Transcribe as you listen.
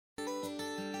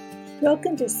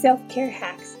Welcome to Self-Care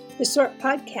Hacks, the short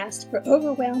podcast for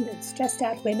overwhelmed and stressed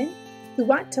out women who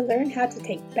want to learn how to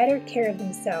take better care of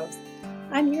themselves.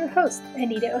 I'm your host,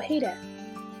 Anita Ojeda.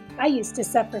 I used to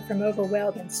suffer from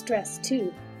overwhelm and stress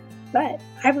too, but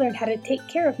I've learned how to take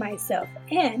care of myself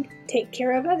and take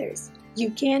care of others.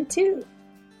 You can too.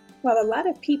 While a lot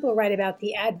of people write about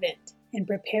the Advent and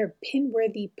prepare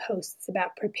pin-worthy posts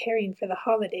about preparing for the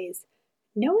holidays,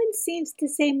 no one seems to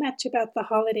say much about the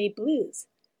holiday blues.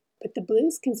 But the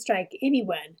blues can strike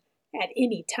anyone at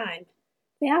any time.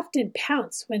 They often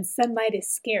pounce when sunlight is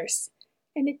scarce,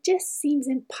 and it just seems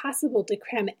impossible to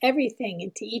cram everything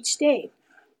into each day.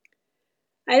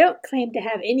 I don't claim to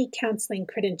have any counseling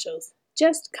credentials,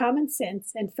 just common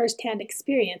sense and first-hand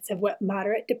experience of what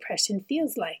moderate depression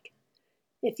feels like.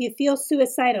 If you feel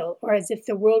suicidal or as if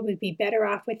the world would be better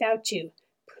off without you,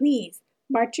 please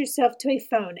march yourself to a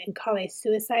phone and call a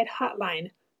suicide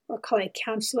hotline or call a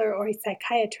counselor or a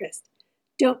psychiatrist.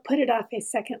 Don't put it off a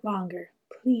second longer,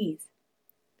 please.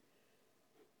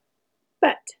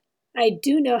 But I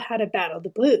do know how to battle the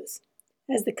blues.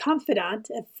 As the confidant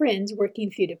of friends working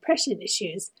through depression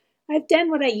issues, I've done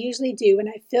what I usually do when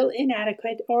I feel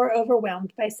inadequate or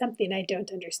overwhelmed by something I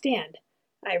don't understand.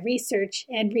 I research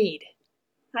and read.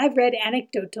 I've read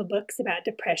anecdotal books about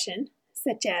depression,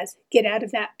 such as Get Out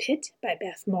of That Pit by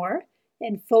Beth Moore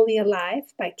and Fully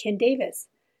Alive by Ken Davis,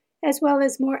 as well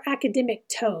as more academic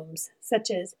tomes, such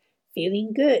as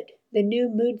Feeling Good, The New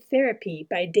Mood Therapy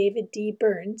by David D.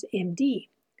 Burns, MD,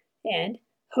 and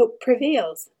Hope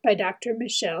Prevails by Dr.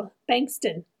 Michelle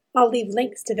Bankston. I'll leave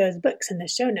links to those books in the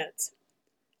show notes.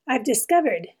 I've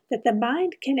discovered that the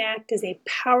mind can act as a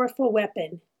powerful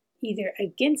weapon, either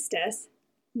against us,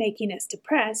 making us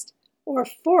depressed, or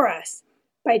for us,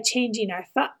 by changing our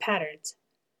thought patterns.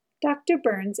 Dr.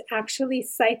 Burns actually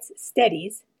cites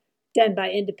studies done by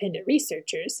independent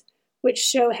researchers, which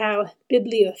show how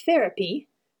bibliotherapy,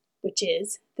 which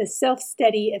is the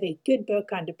self-study of a good book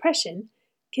on depression,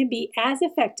 can be as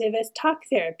effective as talk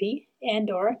therapy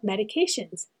and/or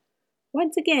medications.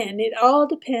 Once again, it all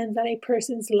depends on a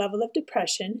person's level of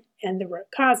depression and the root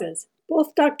causes.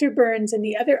 Both Dr. Burns and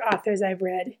the other authors I've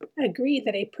read agree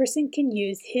that a person can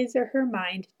use his or her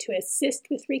mind to assist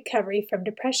with recovery from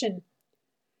depression.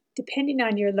 Depending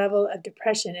on your level of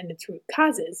depression and its root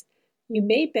causes, you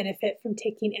may benefit from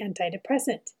taking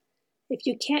antidepressant. If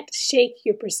you can't shake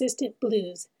your persistent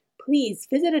blues, please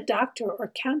visit a doctor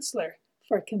or counselor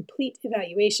for a complete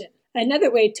evaluation. Another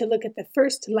way to look at the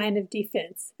first line of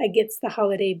defense against the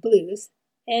holiday blues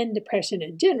and depression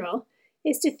in general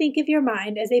is to think of your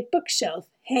mind as a bookshelf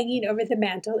hanging over the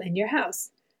mantel in your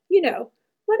house. You know,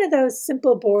 one of those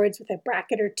simple boards with a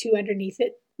bracket or two underneath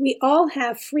it. We all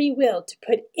have free will to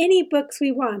put any books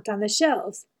we want on the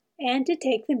shelves and to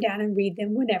take them down and read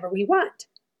them whenever we want.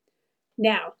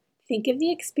 Now, think of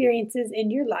the experiences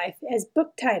in your life as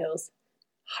book titles.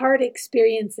 Hard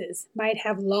experiences might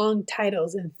have long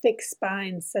titles and thick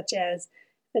spines, such as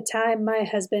The Time My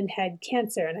Husband Had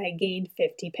Cancer and I Gained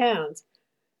 50 Pounds.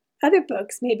 Other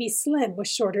books may be slim with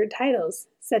shorter titles,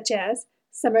 such as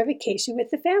Summer Vacation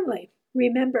with the Family.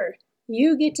 Remember,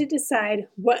 you get to decide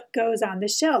what goes on the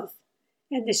shelf,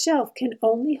 and the shelf can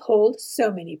only hold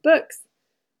so many books.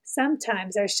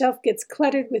 Sometimes our shelf gets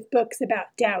cluttered with books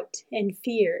about doubt and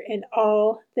fear and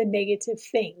all the negative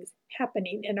things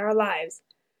happening in our lives.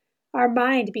 Our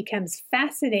mind becomes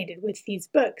fascinated with these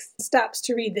books and stops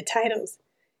to read the titles.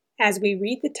 As we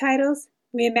read the titles,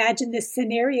 we imagine the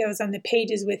scenarios on the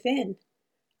pages within.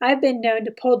 I've been known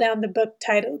to pull down the book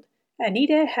titled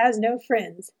Anita Has No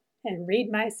Friends and read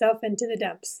myself into the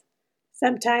dumps.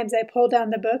 Sometimes I pull down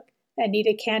the book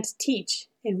Anita Can't Teach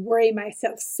and worry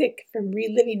myself sick from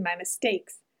reliving my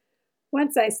mistakes.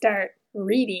 Once I start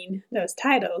reading those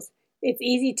titles, it's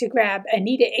easy to grab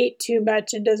Anita ate too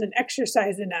much and doesn't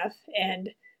exercise enough, and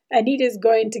Anita's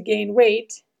going to gain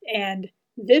weight, and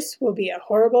this will be a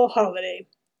horrible holiday.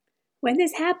 When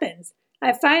this happens,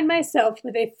 I find myself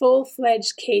with a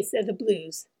full-fledged case of the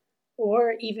blues,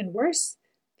 or even worse,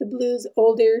 the blues'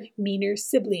 older, meaner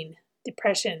sibling,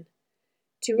 depression.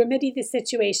 To remedy the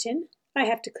situation, I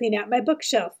have to clean out my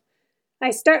bookshelf.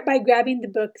 I start by grabbing the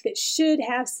book that should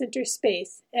have center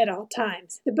space at all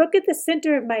times. The book at the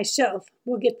center of my shelf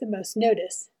will get the most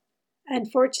notice.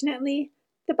 Unfortunately,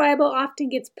 the Bible often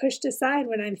gets pushed aside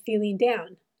when I'm feeling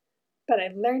down. But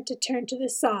I've learned to turn to the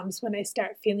Psalms when I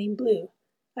start feeling blue.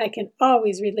 I can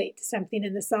always relate to something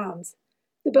in the Psalms.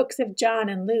 The books of John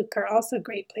and Luke are also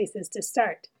great places to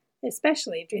start,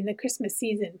 especially during the Christmas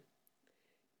season.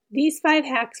 These 5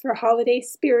 hacks for holiday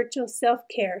spiritual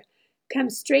self-care come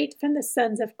straight from the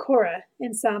sons of Korah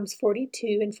in Psalms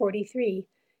 42 and 43,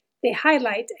 They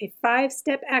highlight a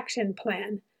 5-step action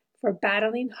plan for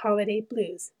battling holiday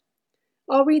blues.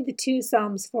 I'll read the 2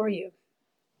 Psalms for you.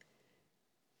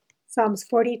 Psalms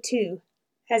 42.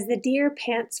 As the deer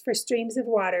pants for streams of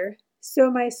water,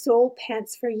 so my soul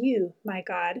pants for you, my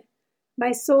God.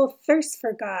 My soul thirsts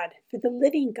for God, for the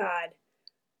living God.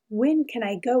 When can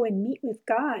I go and meet with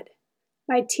God?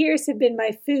 My tears have been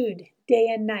my food day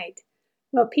and night,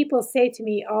 while people say to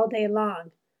me all day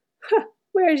long,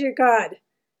 where is your God?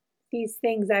 These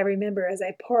things I remember as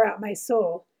I pour out my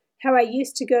soul, how I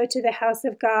used to go to the house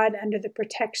of God under the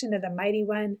protection of the Mighty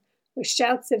One, with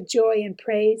shouts of joy and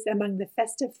praise among the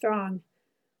festive throng.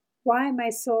 Why, my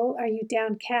soul, are you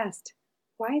downcast?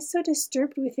 Why so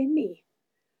disturbed within me?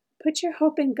 Put your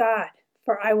hope in God,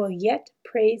 for I will yet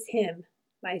praise him,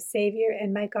 my Savior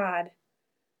and my God.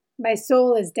 My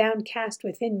soul is downcast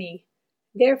within me.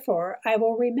 Therefore I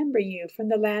will remember you from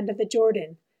the land of the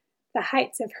Jordan, the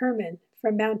heights of Hermon,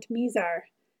 from Mount Mizar.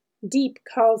 Deep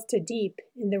calls to deep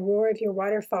in the roar of your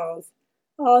waterfalls.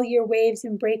 All your waves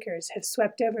and breakers have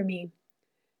swept over me.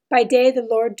 By day the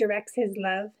Lord directs his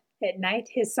love. At night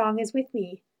his song is with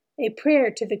me, a prayer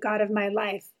to the God of my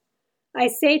life. I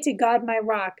say to God my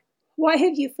rock, why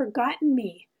have you forgotten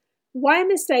me? Why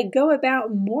must I go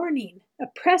about mourning,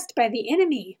 oppressed by the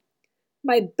enemy?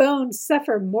 My bones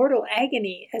suffer mortal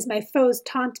agony as my foes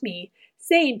taunt me,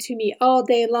 saying to me all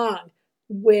day long,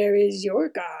 where is your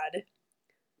God?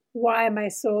 Why, my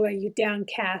soul, are you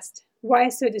downcast? Why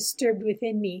so disturbed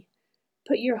within me?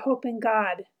 Put your hope in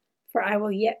God, for I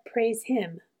will yet praise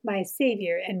him, my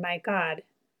Savior and my God.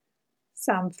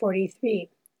 Psalm 43.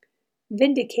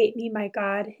 Vindicate me, my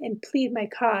God, and plead my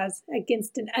cause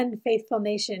against an unfaithful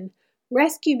nation.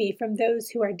 Rescue me from those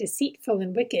who are deceitful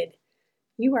and wicked.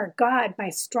 You are God, my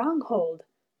stronghold.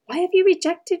 Why have you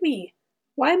rejected me?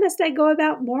 Why must I go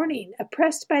about mourning,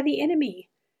 oppressed by the enemy?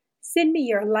 Send me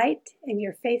your light and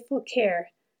your faithful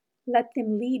care. Let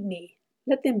them lead me.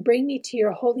 Let them bring me to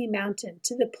your holy mountain,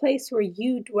 to the place where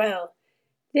you dwell.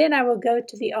 Then I will go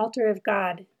to the altar of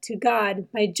God, to God,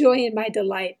 my joy and my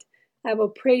delight. I will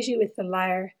praise you with the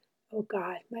lyre, O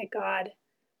God, my God.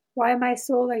 Why, my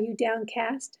soul, are you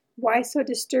downcast? Why so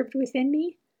disturbed within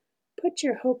me? Put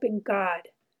your hope in God,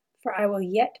 for I will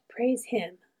yet praise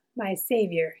him, my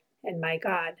Savior and my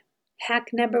God. Hack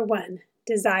number 1,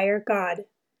 desire God.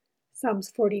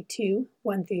 Psalms 42,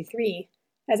 1-3.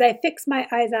 As I fix my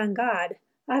eyes on God,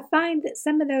 I find that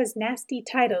some of those nasty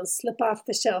titles slip off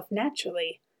the shelf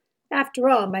naturally. After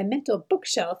all, my mental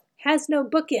bookshelf has no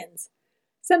bookends.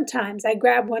 Sometimes I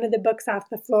grab one of the books off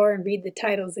the floor and read the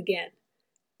titles again.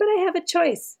 But I have a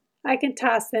choice. I can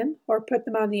toss them or put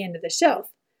them on the end of the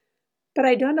shelf. But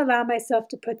I don't allow myself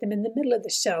to put them in the middle of the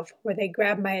shelf where they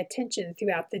grab my attention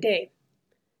throughout the day.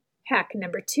 Hack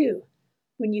number 2.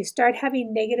 When you start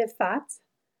having negative thoughts,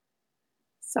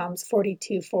 Psalms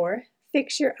 42:4,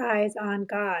 fix your eyes on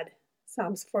God.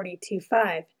 Psalms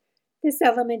 42:5. This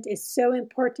element is so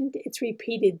important it's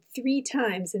repeated 3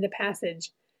 times in the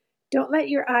passage. Don't let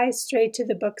your eyes stray to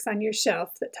the books on your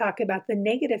shelf that talk about the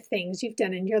negative things you've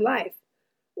done in your life,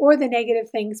 or the negative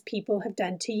things people have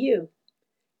done to you.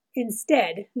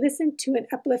 Instead, listen to an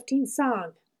uplifting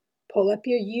song. Pull up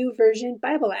your YouVersion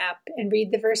Bible app and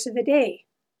read the verse of the day.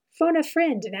 Phone a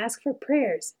friend and ask for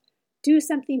prayers. Do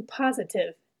something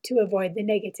positive to avoid the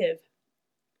negative.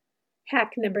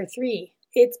 Hack number 3.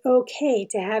 It's okay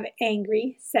to have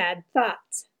angry, sad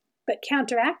thoughts, but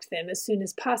counteract them as soon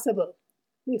as possible.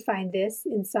 We find this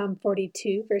in Psalm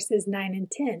 42, verses 9 and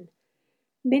 10.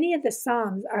 Many of the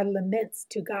Psalms are laments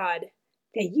to God.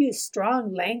 They use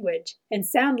strong language and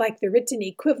sound like the written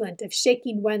equivalent of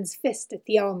shaking one's fist at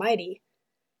the Almighty.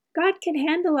 God can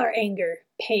handle our anger,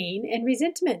 pain, and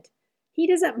resentment. He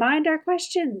doesn't mind our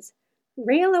questions.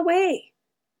 Rail away.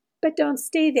 But don't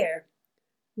stay there.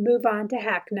 Move on to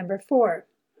hack number 4.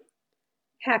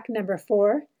 Hack number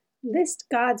 4. List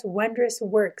God's wondrous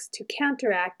works to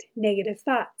counteract negative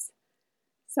thoughts.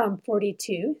 Psalm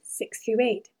 42,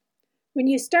 6-8. When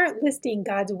you start listing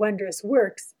God's wondrous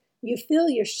works, you fill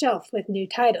your shelf with new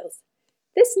titles.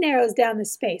 This narrows down the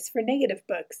space for negative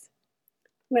books.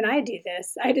 When I do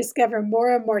this, I discover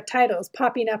more and more titles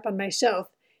popping up on my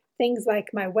shelf, things like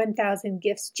my 1000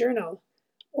 Gifts journal,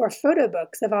 or photo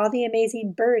books of all the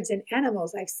amazing birds and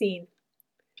animals I've seen.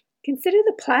 Consider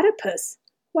the platypus.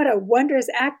 What a wondrous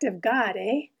act of God,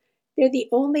 eh? They're the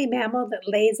only mammal that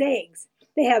lays eggs.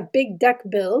 They have big duck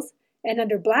bills, and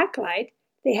under black light,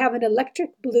 they have an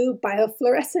electric blue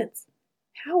biofluorescence.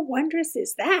 How wondrous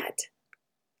is that?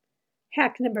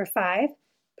 Hack number 5,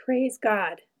 praise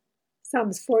God.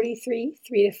 Psalms 43,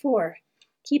 3-4.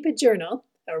 Keep a journal,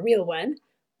 a real one,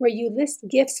 where you list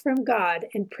gifts from God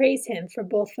and praise Him for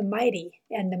both the mighty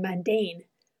and the mundane.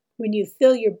 When you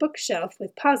fill your bookshelf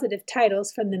with positive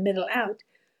titles from the middle out,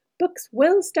 books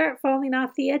will start falling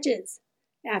off the edges.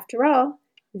 After all,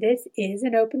 this is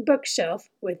an open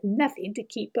bookshelf with nothing to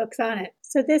keep books on it.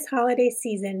 So this holiday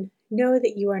season, know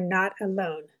that you are not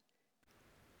alone.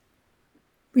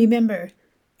 Remember,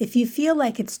 if you feel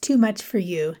like it's too much for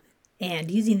you, and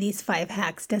using these 5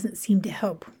 hacks doesn't seem to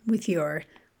help with your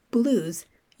blues,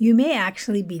 you may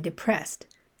actually be depressed.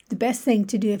 The best thing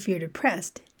to do if you're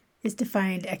depressed is to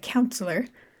find a counselor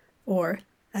or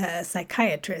a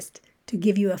psychiatrist to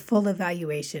give you a full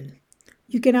evaluation.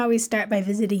 You can always start by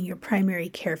visiting your primary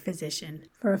care physician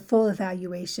for a full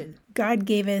evaluation. God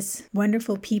gave us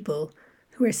wonderful people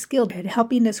who are skilled at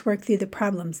helping us work through the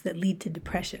problems that lead to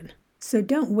depression. So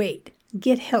don't wait.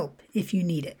 Get help if you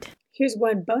need it. Here's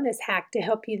one bonus hack to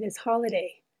help you this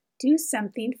holiday. Do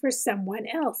something for someone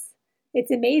else. It's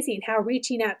amazing how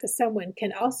reaching out to someone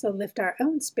can also lift our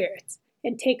own spirits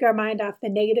and take our mind off the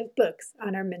negative books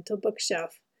on our mental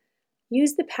bookshelf.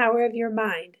 Use the power of your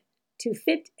mind to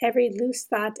fit every loose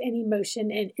thought and emotion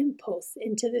and impulse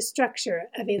into the structure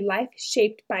of a life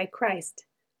shaped by Christ.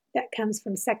 That comes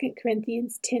from 2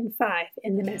 Corinthians 10:5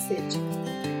 in the Message.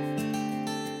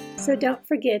 So don't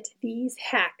forget these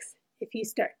hacks if you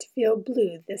start to feel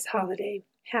blue this holiday.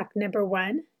 Hack number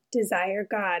 1, desire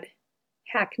God.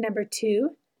 Hack number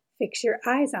 2, fix your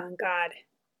eyes on God.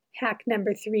 Hack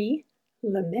number 3,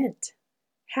 lament.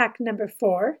 Hack number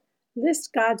 4,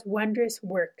 list God's wondrous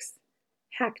works.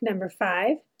 Hack number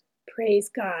 5, praise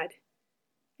God.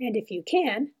 And if you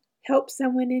can, help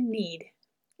someone in need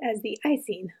as the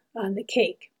icing on the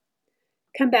cake.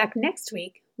 Come back next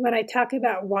week when I talk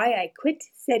about why I quit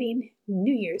setting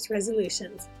New Year's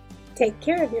resolutions. Take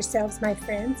care of yourselves, my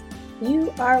friends.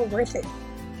 You are worth it.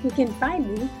 You can find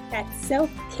me at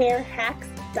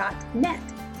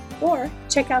selfcarehacks.net or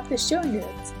check out the show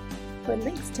notes for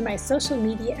links to my social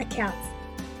media accounts.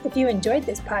 If you enjoyed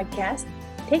this podcast,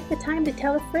 take the time to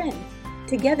tell a friend.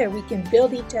 Together we can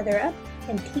build each other up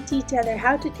and teach each other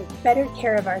how to take better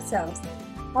care of ourselves.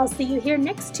 I'll see you here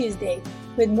next Tuesday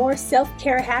with more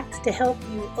self-care hacks to help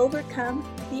you overcome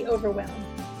the overwhelm.